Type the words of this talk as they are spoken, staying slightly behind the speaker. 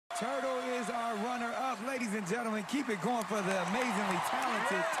Turtle is our runner-up. Ladies and gentlemen, keep it going for the amazingly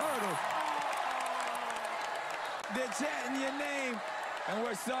talented Turtle. They're chanting your name, and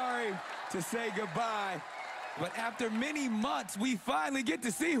we're sorry to say goodbye. But after many months, we finally get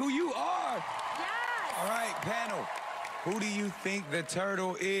to see who you are. Yes! All right, panel. Who do you think the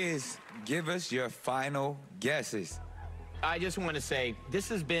Turtle is? Give us your final guesses. I just want to say this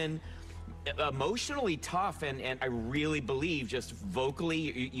has been emotionally tough, and I really believe just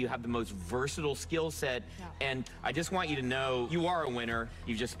vocally you have the most versatile skill set. Yeah. And I just want you to know you are a winner.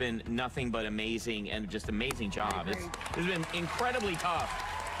 You've just been nothing but amazing, and just amazing job. It's been incredibly tough.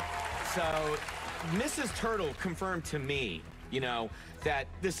 So Mrs. Turtle confirmed to me, that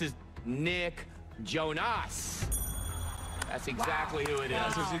this is Nick Jonas. That's exactly who it is.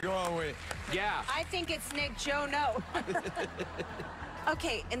 That's what you're going with. Yeah. I think it's Nick Jono.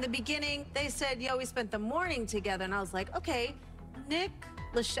 Okay, in the beginning, they said, we spent the morning together. And I was like, okay, Nick,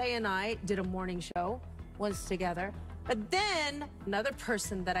 Lachey, and I did a morning show, was together. But then another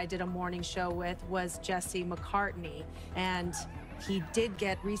person that I did a morning show with was Jesse McCartney. And he did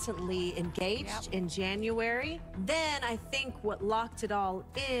get recently engaged in January. Then I think what locked it all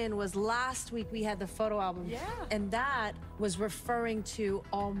in was last week we had the photo album. Yeah. And that was referring to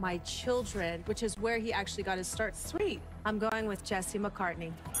All My Children, which is where he actually got his start. Sweet. I'm going with Jesse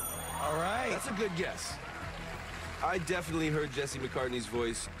McCartney. All right. That's a good guess. I definitely heard Jesse McCartney's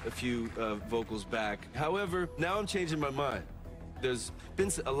voice a few vocals back. However, now I'm changing my mind. There's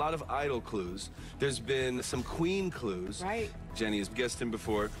been a lot of Idol clues. There's been some Queen clues. Right. Jenny has guessed him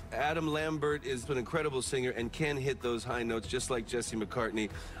before. Adam Lambert is an incredible singer and can hit those high notes just like Jesse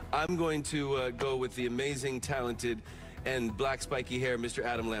McCartney. I'm going to go with the amazing, talented, and black spiky hair, Mr.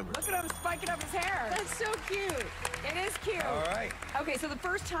 Adam Lambert. Look at him spiking up his hair. That's so cute. It is cute. All right. Okay, so the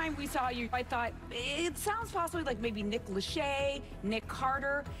first time we saw you, I thought it sounds possibly like maybe Nick Lachey, Nick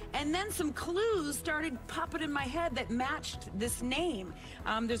Carter, and then some clues started popping in my head that matched this name.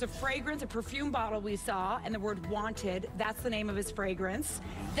 There's a fragrance, a perfume bottle we saw, and the word wanted. That's the name of his fragrance.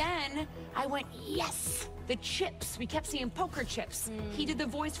 Then I went, yes, the chips. We kept seeing poker chips. He did the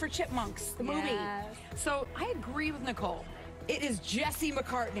voice for Chipmunks, the movie. Yes. So I agree with Nicole. It is Jesse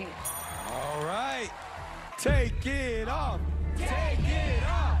McCartney. All right. Take it off. Take it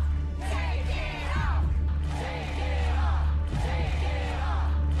off. Take it off. Take it off. Take it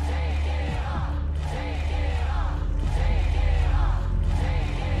off. Take it off. Take it off. Take it off. Take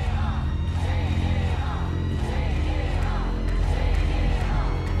it off. Take it off. Take it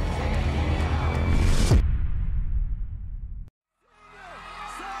off. Take it off.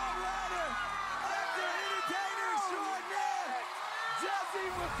 Songwriter, actor, entertainer extraordinaire, Jesse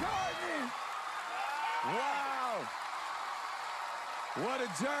McCartney. Wow. What a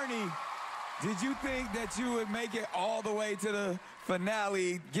journey. Did you think that you would make it all the way to the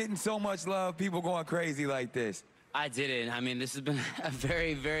finale, getting so much love, people going crazy like this? I didn't. I mean, this has been a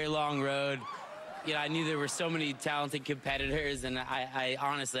very, very long road. I knew there were so many talented competitors, and I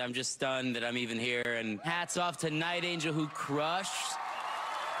honestly, I'm just stunned that I'm even here. And hats off to Night Angel, who crushed.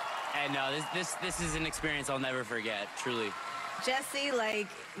 And no, this is an experience I'll never forget, truly. Jesse,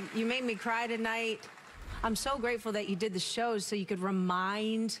 you made me cry tonight. I'm so grateful that you did the show so you could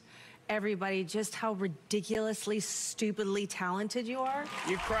remind everybody just how ridiculously, stupidly talented you are.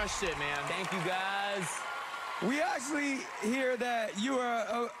 You crushed it, man. Thank you, guys. We actually hear that you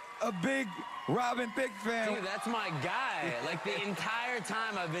are a big Robin Thicke fan. Dude, that's my guy. Like, the entire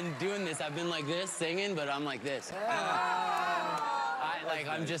time I've been doing this, I've been like this, singing, but I'm like this.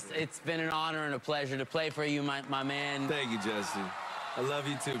 It's been an honor and a pleasure to play for you, my man. Thank you, Jesse. I love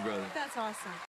you too, brother. That's awesome.